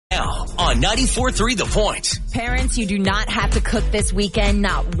now on 94.3 The Point. Parents, you do not have to cook this weekend,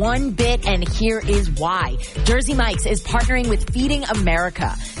 not one bit, and here is why. Jersey Mike's is partnering with Feeding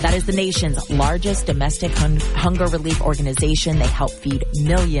America. That is the nation's largest domestic hunger relief organization. They help feed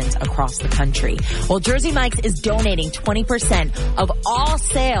millions across the country. Well, Jersey Mike's is donating 20% of all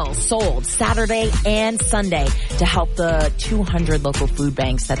sales sold Saturday and Sunday to help the 200 local food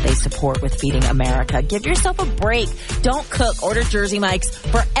banks that they support with Feeding America. Give yourself a break. Don't cook. Order Jersey Mike's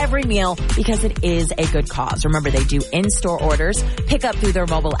for every meal because it is a good cause. Remember, they do in-store orders, pick up through their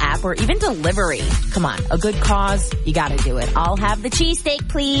mobile app, or even delivery. Come on, a good cause, you gotta do it. I'll have the cheesesteak,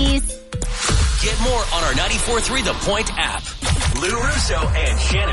 please. Get more on our 94.3 The Point app. Lou Russo and Shannon